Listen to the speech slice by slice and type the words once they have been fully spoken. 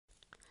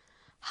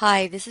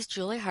Hi, this is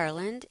Julie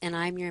Harland, and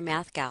I'm your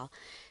Math Gal.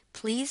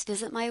 Please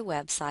visit my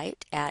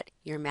website at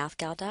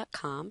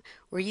yourmathgal.com,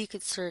 where you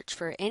could search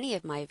for any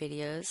of my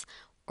videos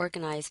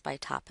organized by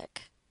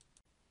topic.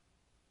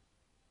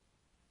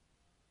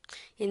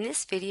 In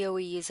this video,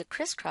 we use a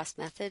crisscross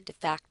method to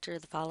factor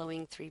the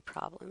following three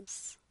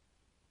problems.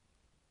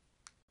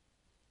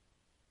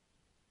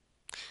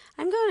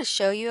 I'm going to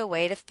show you a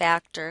way to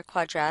factor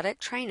quadratic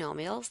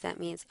trinomials. That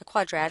means a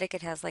quadratic,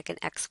 it has like an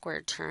x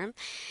squared term.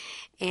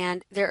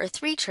 And there are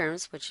three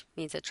terms, which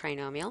means a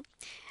trinomial.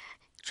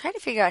 Try to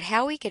figure out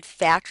how we could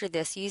factor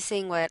this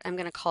using what I'm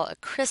going to call a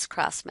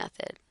crisscross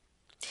method.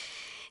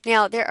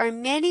 Now, there are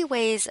many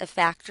ways of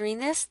factoring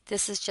this.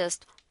 This is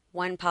just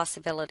one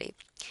possibility.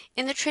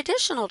 In the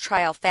traditional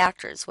trial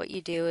factors, what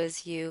you do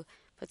is you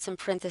put some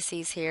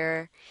parentheses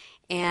here,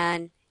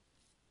 and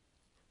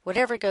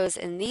whatever goes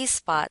in these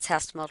spots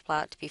has to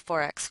multiply out to be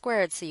 4x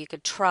squared, so you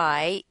could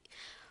try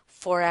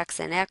 4x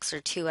and x, or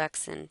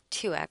 2x and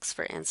 2x,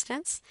 for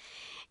instance.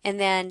 And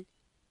then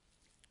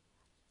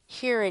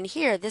here and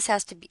here, this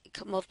has to be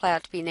multiply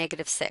out to be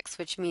 -6,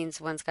 which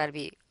means one's got to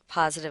be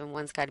positive and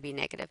one's got to be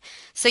negative.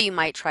 So you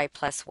might try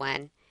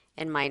 +1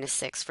 and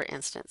 -6, for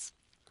instance.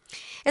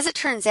 As it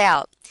turns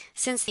out,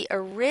 since the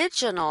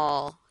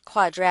original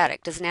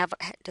quadratic does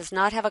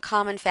not have a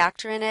common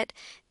factor in it,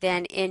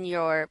 then in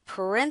your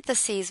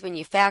parentheses when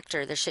you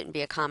factor, there shouldn't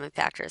be a common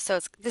factor. So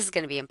this is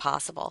going to be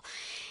impossible.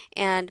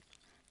 And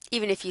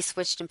even if you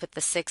switched and put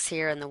the 6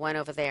 here and the 1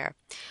 over there.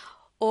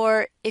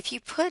 Or if you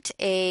put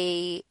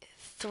a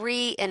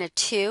 3 and a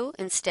 2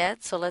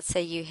 instead, so let's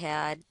say you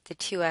had the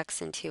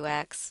 2x and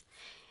 2x,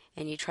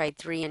 and you tried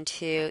 3 and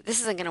 2. This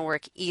isn't going to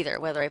work either,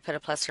 whether I put a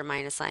plus or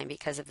minus sign,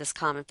 because of this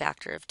common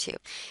factor of 2.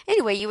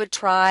 Anyway, you would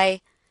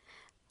try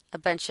a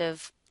bunch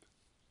of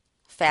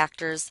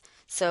factors.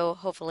 So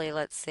hopefully,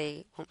 let's say,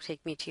 it won't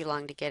take me too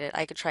long to get it.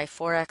 I could try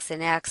 4x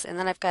and x, and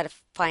then I've got to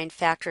find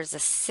factors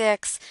of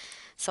 6.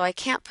 So I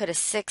can't put a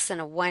 6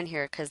 and a 1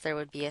 here because there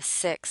would be a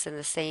 6 in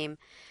the same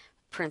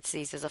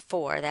parentheses as a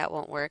 4. That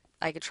won't work.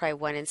 I could try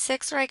 1 and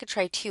 6, or I could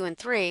try 2 and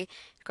 3.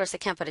 Of course, I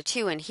can't put a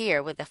 2 in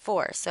here with a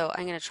 4, so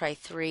I'm going to try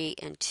 3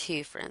 and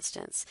 2, for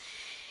instance.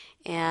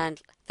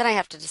 And then I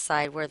have to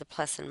decide where the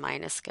plus and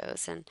minus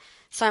goes. And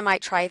so I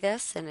might try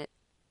this, and it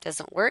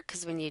doesn't work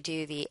because when you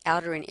do the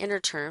outer and inner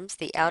terms,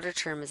 the outer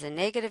term is a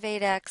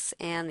 -8x,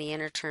 and the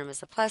inner term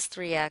is a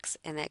 +3x,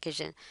 and that gives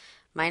you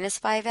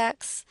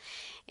 -5x,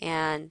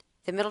 and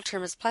the middle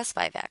term is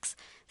 +5x.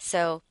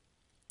 So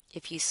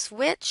if you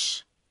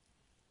switch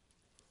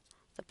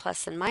the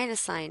plus and minus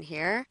sign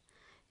here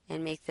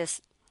and make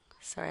this,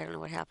 sorry, I don't know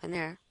what happened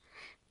there,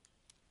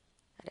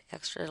 got an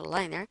extra little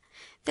line there,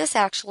 this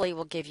actually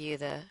will give you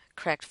the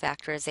correct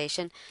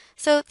factorization.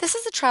 So this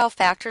is a trial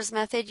factors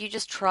method. You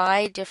just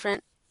try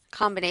different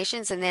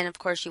combinations, and then of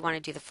course you want to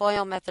do the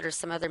FOIL method or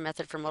some other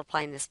method for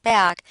multiplying this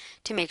back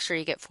to make sure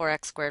you get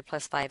 4x squared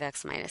plus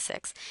 5x minus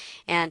 6.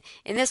 And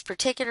in this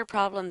particular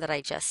problem that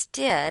I just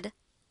did,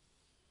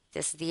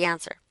 this is the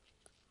answer.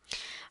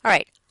 All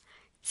right.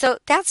 So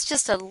that's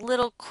just a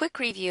little quick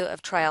review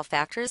of trial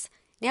factors.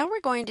 Now we're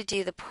going to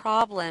do the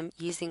problem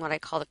using what I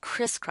call the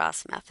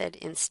crisscross method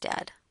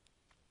instead.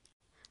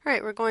 All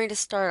right, we're going to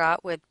start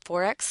out with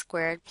 4x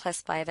squared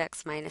plus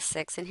 5x minus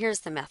 6, and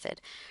here's the method.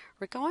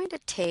 We're going to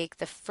take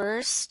the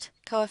first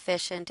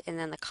coefficient and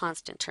then the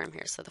constant term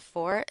here, so the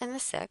 4 and the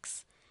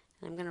 6,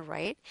 and I'm going to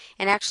write,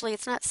 and actually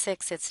it's not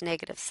 6, it's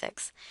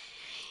 -6.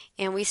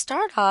 And we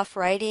start off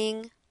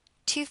writing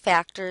two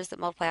factors that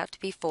multiply out to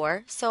be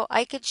 4, so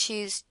I could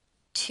choose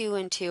 2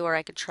 and 2, or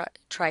I could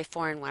try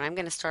 4 and 1. I'm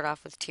going to start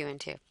off with 2 and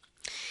 2.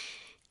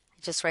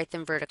 Just write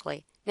them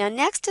vertically. Now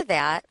next to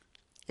that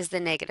is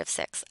the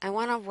 -6. I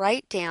want to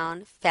write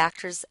down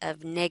factors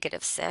of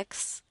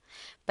 -6,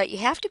 but you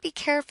have to be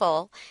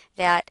careful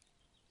that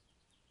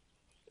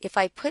if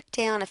I put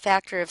down a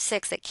factor of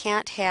 6, it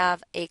can't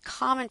have a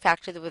common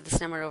factor with this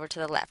number over to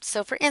the left.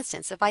 So for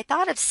instance, if I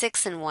thought of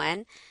 6 and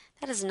 1,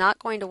 that is not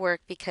going to work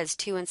because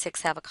 2 and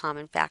 6 have a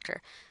common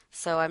factor.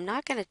 So I'm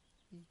not going to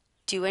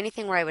do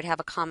anything where I would have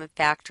a common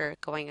factor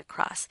going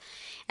across.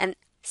 And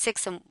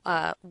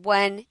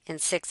 1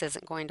 and 6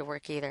 isn't going to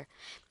work either.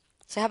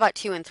 So how about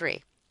 2 and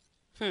 3?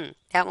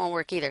 That won't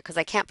work either because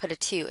I can't put a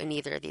 2 in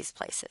either of these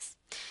places.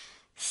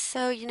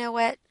 So you know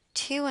what?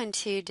 2 and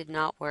 2 did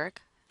not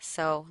work,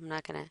 so I'm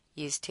not going to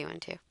use 2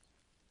 and 2.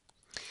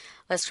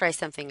 Let's try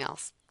something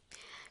else.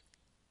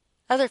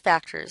 Other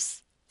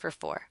factors for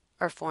 4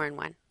 are 4 and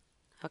 1.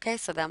 Okay,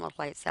 so that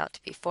multiplies out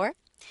to be 4.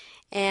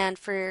 And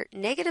for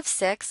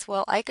 -6,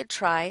 well, I could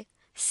try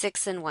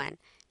 6 and 1.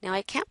 Now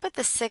I can't put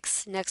the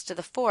 6 next to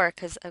the 4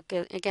 because,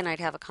 again, I'd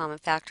have a common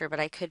factor, but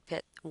I could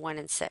put 1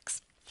 and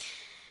 6.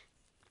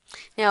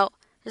 Now,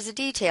 there's a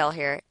detail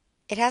here.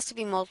 It has to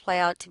be multiplied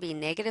out to be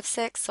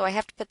 -6, so I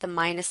have to put the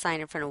minus sign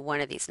in front of one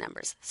of these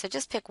numbers. So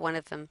just pick one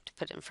of them to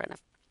put in front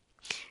of.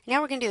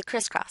 Now we're going to do the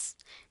crisscross.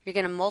 You're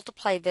going to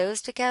multiply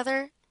those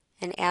together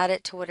and add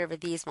it to whatever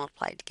these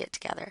multiplied to get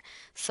together.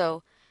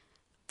 So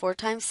 4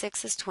 times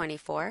 6 is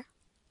 24.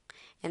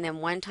 and then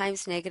 1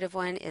 times negative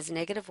 1 is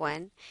negative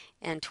 1,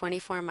 and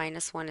 24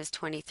 minus 1 is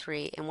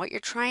 23. And what you're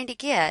trying to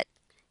get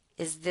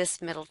is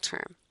this middle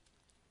term.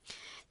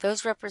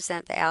 Those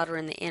represent the outer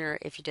and the inner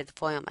if you did the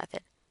FOIL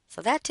method.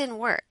 So that didn't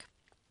work.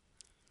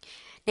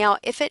 Now,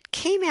 if it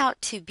came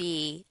out to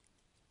be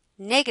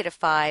negative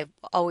 5,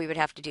 all we would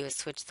have to do is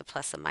switch the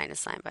plus and minus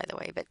sign, by the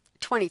way, but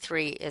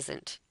 23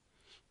 isn't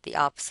the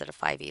opposite of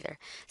 5 either.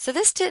 So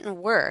this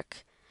didn't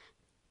work,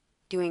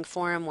 doing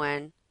 4 and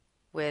 1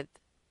 with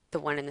the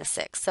 1 and the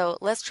 6. So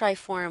let's try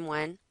 4 and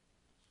 1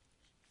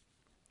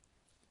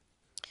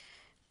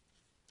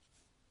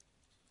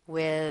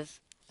 with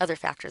other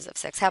factors of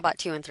 6. How about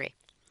 2 and 3?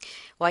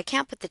 Well, I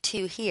can't put the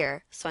 2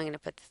 here, so I'm going to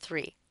put the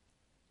 3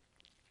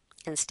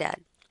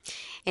 instead.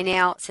 And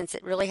now, since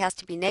it really has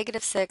to be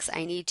negative 6,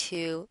 I need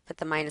to put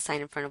the minus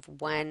sign in front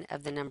of one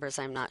of the numbers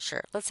I'm not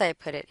sure. Let's say I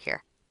put it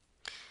here.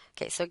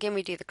 Okay, so again,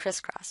 we do the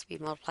crisscross. We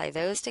multiply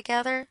those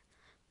together,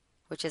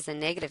 which is a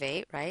negative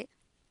 8, right?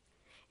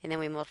 And then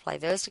we multiply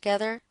those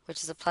together,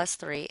 which is a plus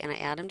 3, and I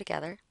add them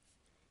together,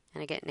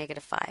 and I get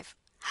negative 5.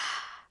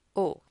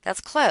 Oh,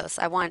 that's close.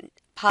 I want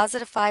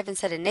positive 5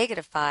 instead of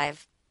negative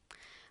 5.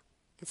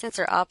 And since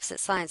they're opposite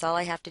signs, all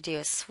I have to do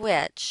is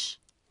switch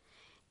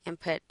and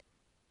put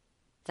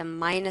the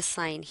minus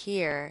sign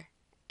here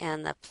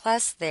and the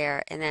plus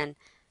there, and then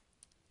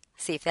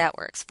see if that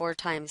works. 4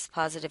 times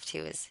positive 2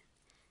 is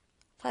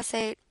plus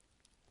 8.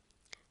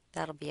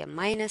 That'll be a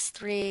minus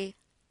 3,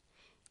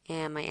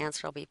 and my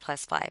answer will be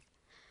plus 5.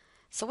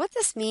 So what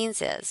this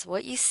means is,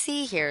 what you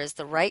see here is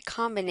the right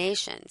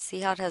combination.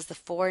 See how it has the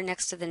 4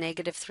 next to the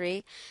negative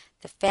 3?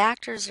 The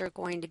factors are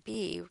going to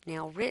be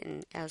now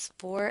written as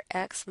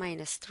 4x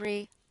minus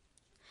 3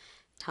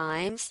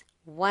 times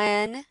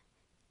 1x,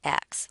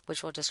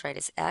 which we'll just write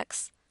as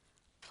x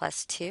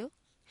plus 2.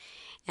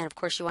 And of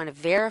course you want to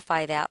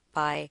verify that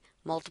by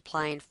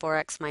multiplying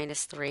 4x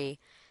minus 3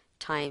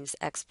 times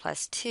x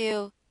plus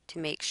 2 to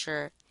make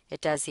sure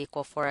it does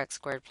equal 4x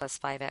squared plus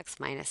 5x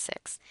minus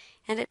 6.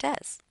 And it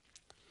does.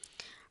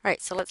 All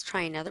right, so let's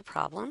try another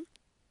problem.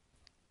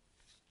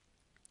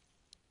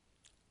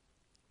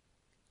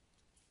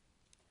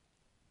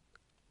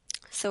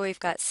 So we've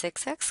got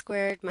 6x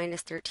squared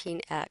minus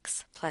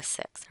 13x plus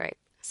 6, right?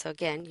 So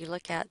again, you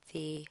look at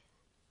the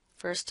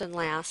first and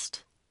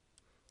last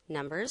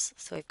numbers.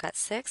 So we've got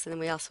 6, and then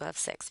we also have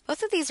 6.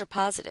 Both of these are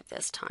positive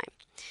this time.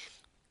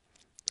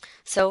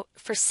 So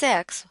for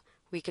 6,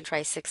 we can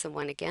try 6 and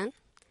 1 again.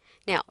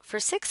 Now, for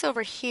 6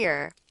 over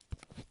here,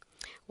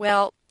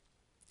 well,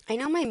 I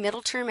know my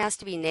middle term has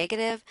to be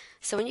negative,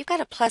 so when you've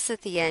got a plus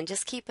at the end,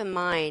 just keep in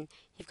mind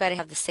you've got to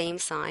have the same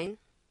sign.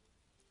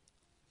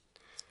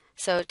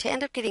 So to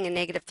end up getting a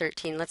negative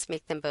 13, let's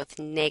make them both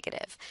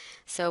negative.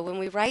 So when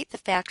we write the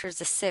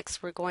factors of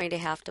 6, we're going to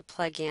have to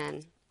plug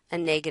in a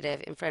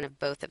negative in front of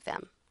both of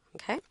them.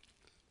 Okay?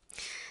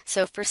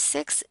 So for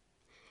 6,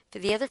 for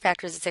the other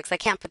factors of 6, I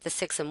can't put the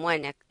 6 and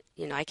 1,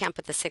 I can't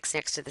put the 6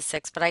 next to the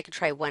 6, but I could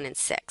try 1 and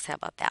 6. How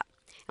about that?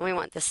 And we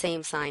want the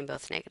same sign,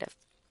 both negative.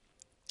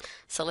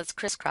 So let's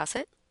crisscross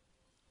it.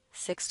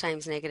 6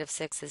 times negative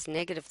 6 is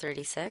negative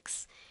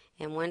 36.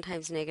 And 1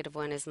 times negative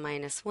 1 is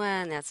minus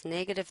 1. That's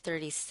negative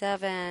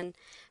 37.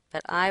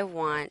 But I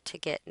want to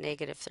get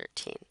negative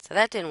 13. So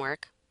that didn't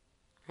work,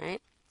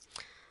 right?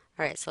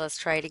 All right, so let's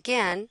try it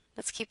again.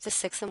 Let's keep the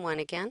 6 and 1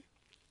 again.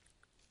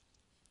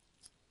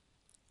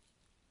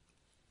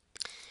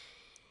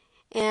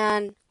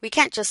 And we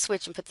can't just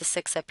switch and put the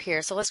 6 up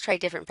here. So let's try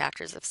different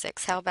factors of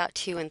 6. How about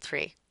 2 and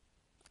 3?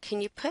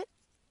 Can you put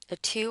a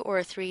 2 or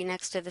a 3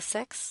 next to the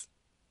 6?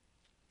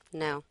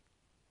 No.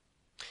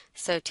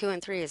 So 2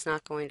 and 3 is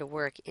not going to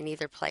work in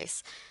either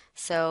place.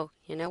 So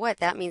you know what?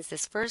 That means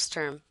this first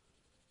term,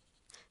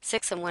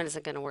 6 and 1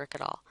 isn't going to work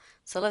at all.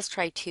 So let's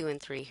try 2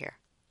 and 3 here.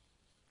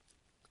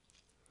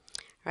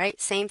 All right,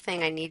 same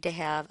thing. I need to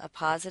have a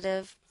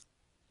positive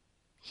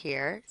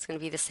here. It's going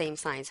to be the same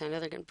sign. So I know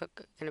they're going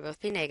to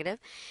both be negative.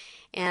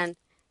 And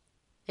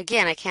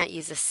again, I can't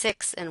use a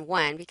 6 and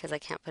 1 because I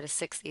can't put a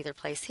 6 either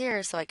place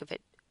here. So I could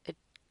put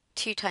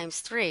 2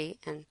 times 3,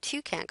 and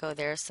 2 can't go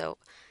there. So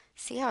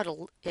see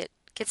how it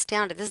gets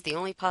down to this is the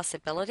only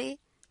possibility.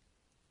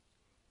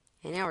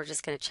 And now we're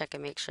just going to check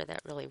and make sure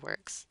that really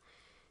works.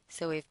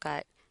 So we've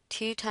got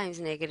 2 times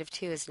negative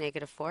 2 is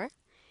negative 4,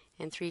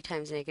 and 3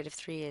 times negative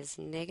 3 is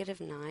negative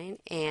 9,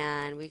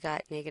 and we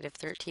got negative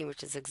 13,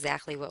 which is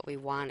exactly what we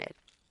wanted.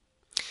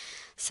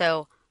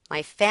 So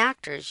my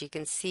factors you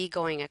can see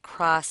going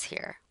across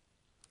here,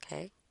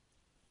 okay?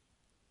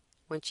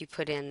 Once you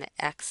put in the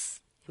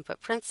x and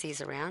put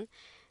parentheses around.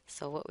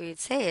 So what we would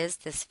say is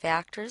this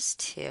factors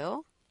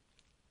 2x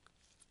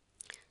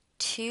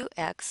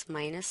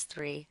minus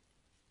 3,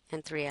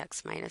 and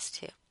 3x minus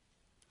 2.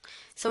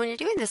 So when you're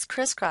doing this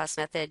crisscross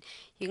method,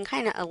 you can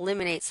kind of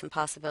eliminate some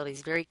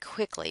possibilities very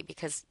quickly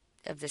because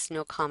of this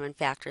no common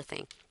factor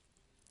thing.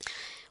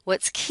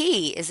 What's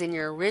key is in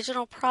your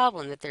original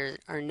problem that there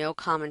are no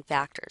common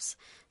factors.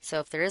 So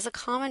if there is a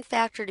common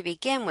factor to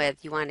begin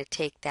with, you want to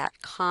take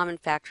that common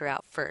factor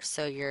out first.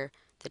 So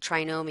the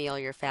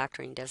trinomial you're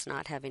factoring does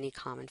not have any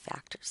common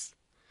factors.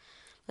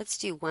 Let's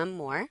do one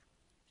more.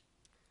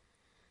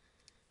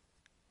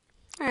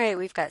 All right,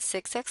 we've got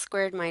 6x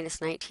squared minus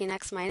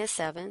 19x minus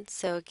 7.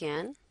 So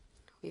again,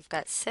 we've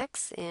got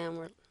 6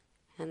 and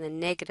then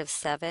negative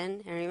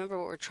 7. And remember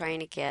what we're trying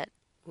to get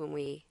when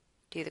we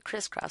do the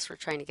crisscross. We're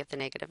trying to get the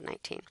negative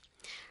 19.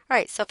 All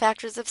right, so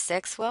factors of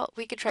 6. Well,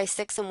 we could try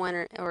 6 and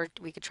 1 or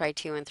we could try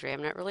 2 and 3.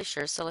 I'm not really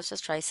sure, so let's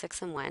just try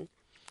 6 and 1.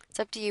 It's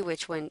up to you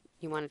which one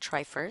you want to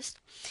try first.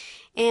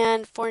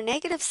 And for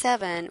negative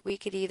 7, we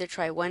could either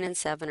try 1 and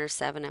 7 or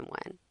 7 and 1.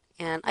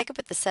 And I could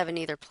put the 7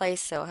 either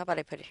place, so how about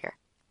I put it here?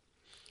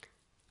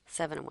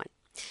 7 and 1.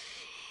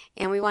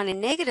 And we want a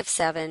negative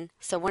 7,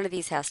 so one of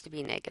these has to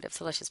be negative.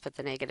 So let's just put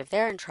the negative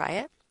there and try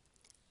it.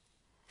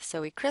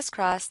 So we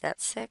crisscross,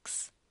 that's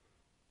 6.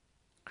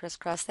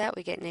 Crisscross that,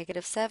 we get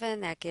negative 7.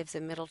 That gives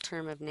a middle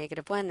term of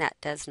negative 1. That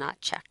does not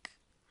check.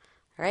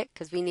 All right,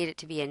 because we need it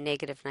to be a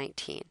negative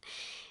 19.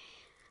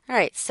 All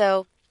right,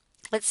 so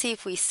let's see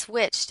if we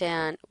switched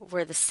and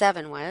where the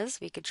 7 was.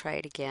 We could try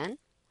it again.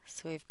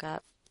 So we've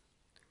got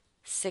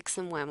 6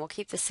 and 1. We'll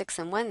keep the 6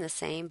 and 1 the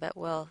same, but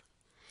we'll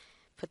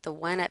put the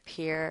 1 up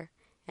here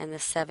and the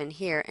 7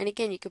 here. And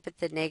again, you could put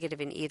the negative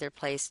in either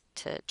place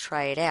to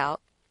try it out.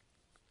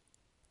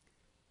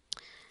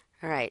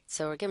 All right,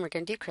 so again, we're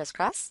going to do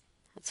crisscross.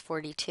 That's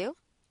 42.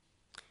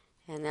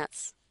 And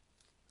that's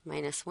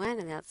minus 1,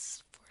 and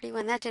that's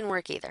 41. That didn't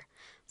work either.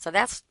 So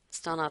that's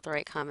still not the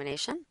right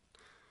combination.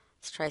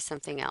 Let's try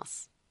something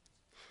else.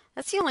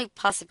 That's the only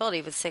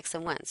possibility with 6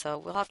 and 1, so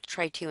we'll have to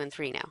try 2 and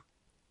 3 now.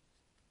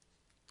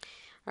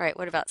 All right,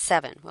 what about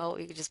 7? Well,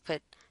 we could just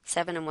put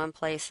 7 in one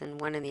place and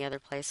 1 in the other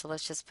place. So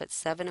let's just put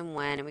 7 and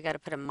 1, and we got to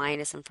put a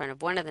minus in front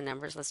of one of the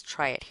numbers. Let's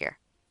try it here.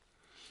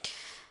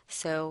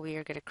 So we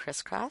are going to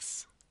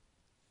crisscross.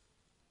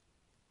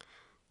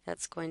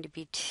 That's going to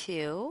be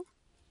 2.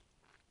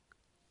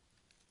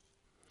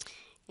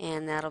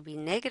 And that'll be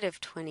negative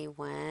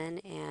 21,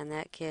 and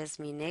that gives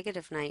me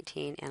negative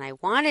 19, and I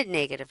wanted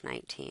negative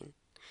 19.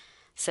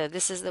 So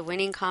this is the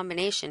winning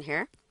combination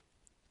here.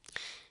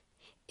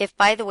 If,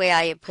 by the way,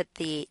 I had put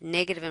the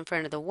negative in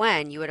front of the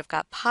 1, you would have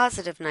got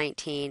positive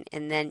 19,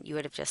 and then you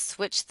would have just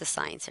switched the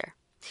signs here.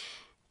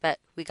 But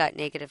we got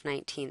negative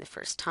 19 the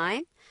first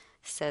time,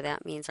 so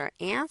that means our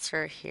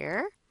answer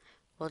here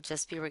will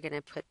just be, we're going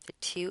to put the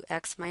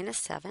 2x minus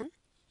 7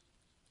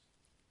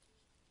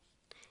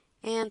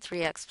 and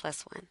 3x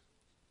plus 1.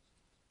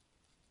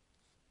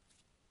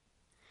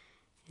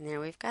 And there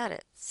we've got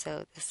it.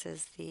 So this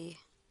is the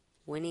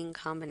winning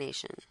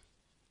combination.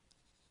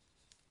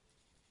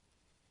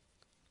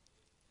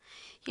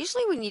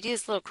 Usually when you do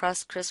this little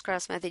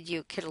crisscross method,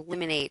 you could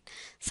eliminate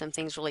some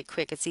things really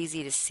quick. It's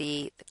easy to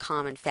see the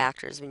common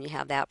factors when you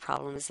have that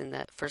problem, as in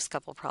the first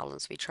couple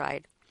problems we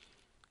tried.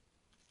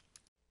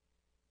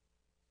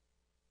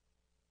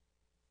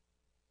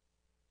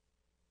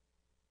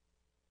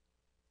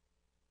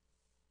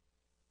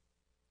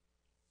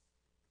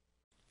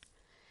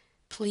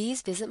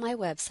 Please visit my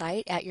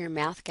website at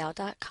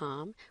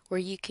yourmathgal.com, where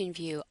you can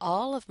view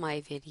all of my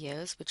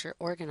videos, which are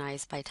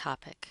organized by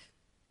topic.